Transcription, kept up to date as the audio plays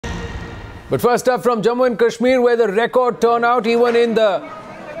But first up from Jammu and Kashmir, where the record turnout even in the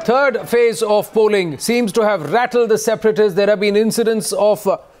third phase of polling seems to have rattled the separatists. There have been incidents of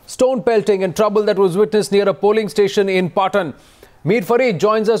stone-pelting and trouble that was witnessed near a polling station in Pattan. Mir Farid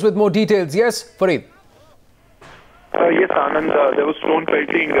joins us with more details. Yes, Farid. Yes, Anand, there was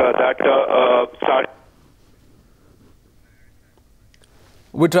stone-pelting that started.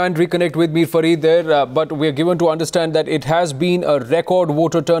 We try and reconnect with Mir Farid there, but we are given to understand that it has been a record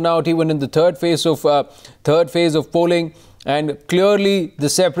voter turnout even in the third phase of polling, and clearly the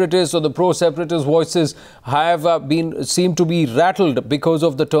separatists or the pro-separatist voices have seem to be rattled because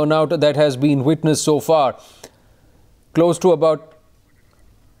of the turnout that has been witnessed so far. Close to about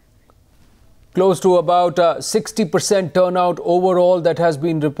 60% turnout overall that has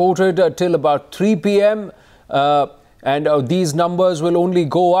been reported till about 3 p.m. And these numbers will only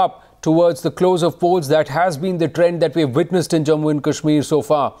go up towards the close of polls. That has been the trend that we have witnessed in Jammu and Kashmir so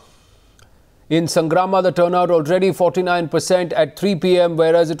far. In Sangrama, the turnout already 49% at 3 p.m.,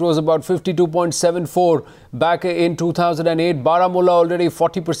 whereas it was about 52.74 back in 2008. Baramulla already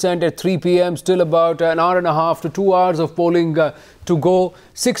 40% at 3 p.m., still about an hour and a half to 2 hours of polling to go.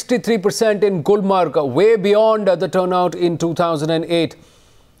 63% in Gulmarg, way beyond the turnout in 2008.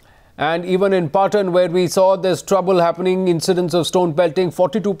 And even in Pattan, where we saw there's trouble happening, incidents of stone pelting,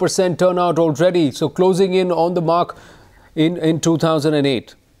 42% turnout already. So closing in on the mark in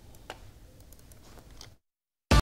 2008.